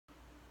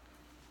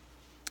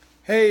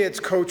Hey, it's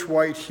Coach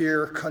White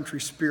here,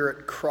 Country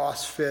Spirit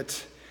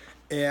CrossFit,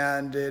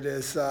 and it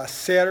is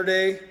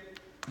Saturday,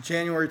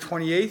 January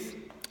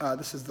 28th.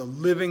 This is the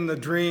Living the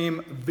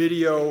Dream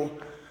video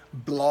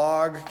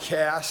blog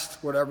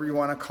cast, whatever you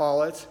want to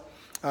call it.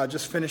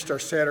 Just finished our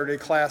Saturday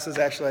classes.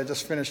 Actually, I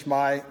just finished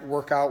my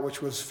workout,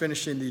 which was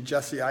finishing the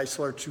Jesse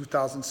Itzler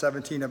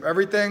 2017 of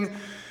Everything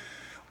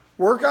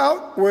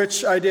workout,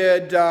 which I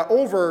did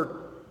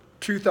over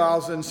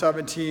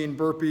 2017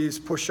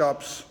 burpees,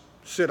 push-ups,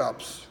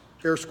 sit-ups,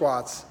 air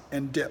squats,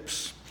 and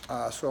dips.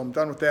 So I'm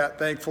done with that.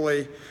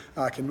 Thankfully,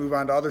 I can move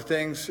on to other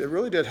things. It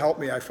really did help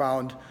me, I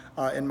found,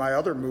 in my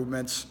other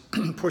movements,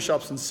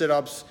 push-ups and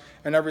sit-ups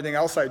and everything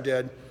else I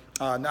did.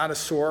 Not as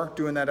sore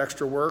doing that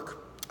extra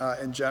work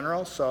in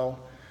general, so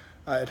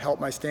it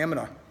helped my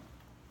stamina.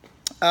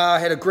 I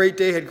had a great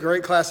day, had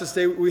great classes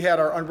today. We had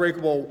our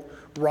Unbreakable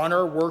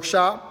Runner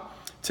workshop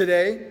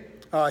today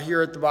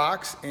here at the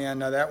box,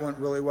 and that went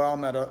really well.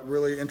 Met a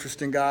really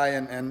interesting guy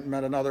and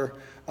met another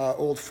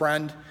old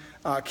friend.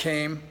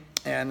 Came,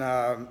 and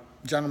a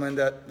gentleman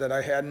that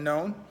I hadn't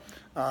known,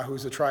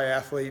 who's a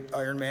triathlete,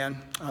 Ironman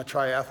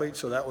triathlete,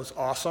 so that was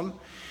awesome.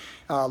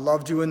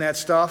 Love doing that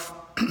stuff,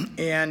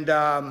 and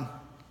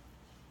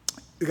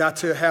we got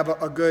to have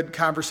a good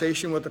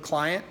conversation with a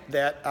client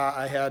that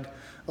I had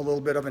a little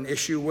bit of an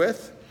issue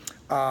with,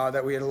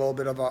 that we had a little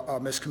bit of a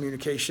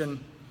miscommunication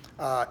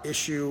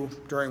issue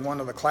during one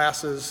of the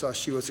classes.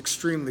 She was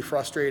extremely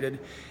frustrated,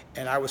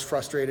 and I was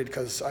frustrated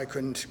because I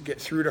couldn't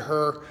get through to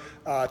her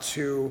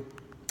to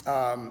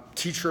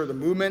teach her the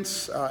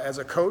movements as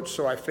a coach,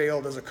 so I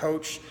failed as a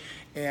coach,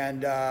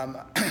 and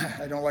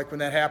I don't like when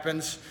that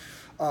happens.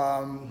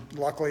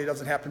 Luckily, it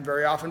doesn't happen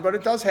very often, but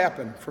it does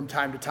happen from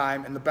time to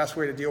time, and the best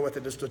way to deal with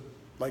it is to,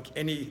 like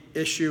any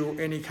issue,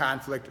 any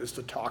conflict, is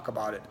to talk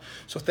about it.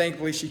 So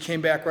thankfully, she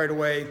came back right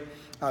away.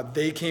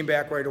 They came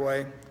back right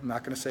away. I'm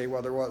not going to say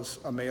whether it was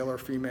a male or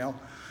female.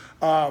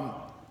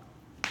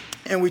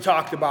 And we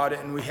talked about it,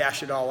 and we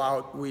hashed it all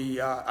out.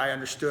 I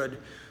understood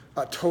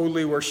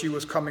totally where she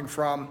was coming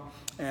from,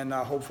 and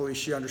hopefully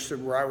she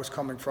understood where I was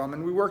coming from,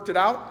 and we worked it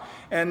out,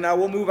 and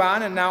we'll move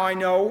on. And now I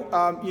know,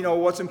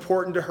 what's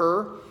important to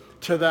her,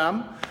 to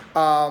them,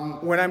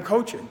 when I'm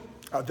coaching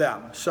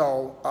them.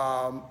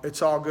 So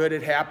it's all good.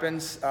 It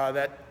happens.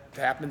 That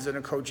happens in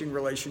a coaching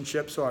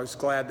relationship. So I was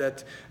glad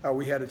that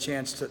we had a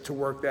chance to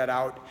work that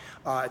out.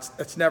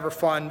 It's never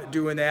fun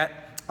doing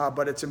that,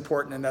 but it's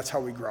important, and that's how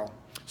we grow.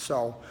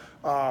 So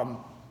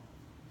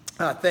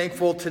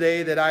thankful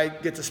today that I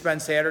get to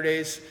spend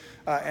Saturdays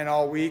and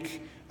all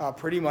week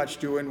pretty much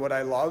doing what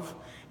I love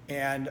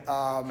and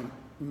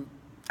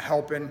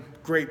helping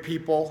great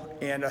people.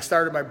 And I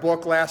started my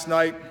book last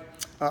night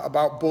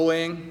about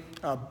bullying,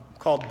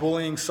 called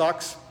Bullying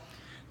Sucks.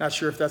 Not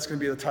sure if that's going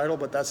to be the title,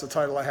 but that's the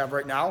title I have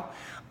right now.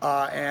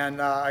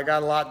 And I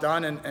got a lot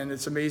done, and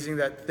it's amazing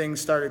that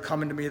things started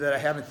coming to me that I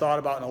haven't thought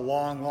about in a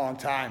long, long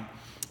time.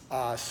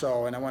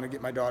 And I want to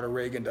get my daughter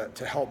Reagan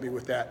to help me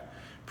with that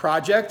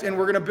project. And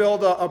we're going to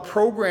build a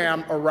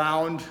program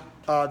around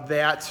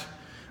that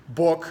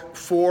book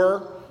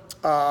for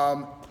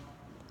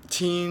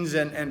teens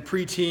and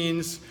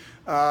preteens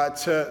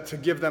to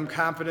give them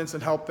confidence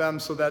and help them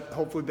so that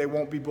hopefully they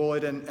won't be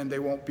bullied and they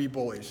won't be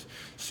bullies.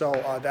 So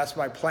that's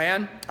my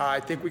plan. I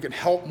think we can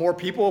help more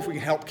people if we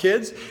can help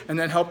kids and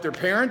then help their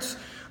parents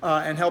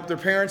and help their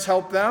parents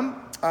help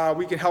them.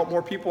 We can help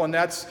more people, and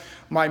that's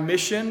my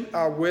mission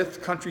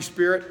with Country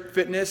Spirit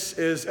Fitness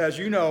is, as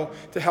you know,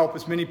 to help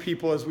as many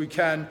people as we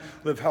can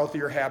live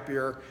healthier,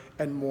 happier,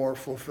 and more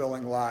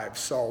fulfilling lives.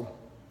 So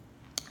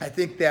I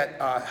think that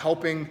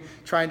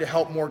trying to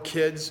help more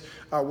kids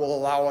will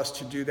allow us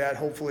to do that.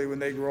 Hopefully when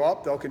they grow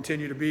up, they'll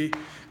continue to be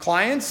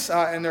clients,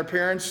 and their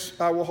parents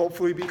will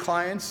hopefully be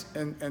clients,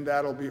 and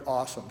that'll be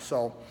awesome.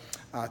 So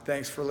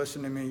thanks for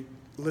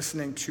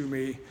listening to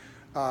me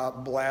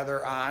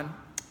blather on,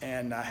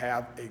 and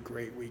have a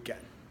great weekend.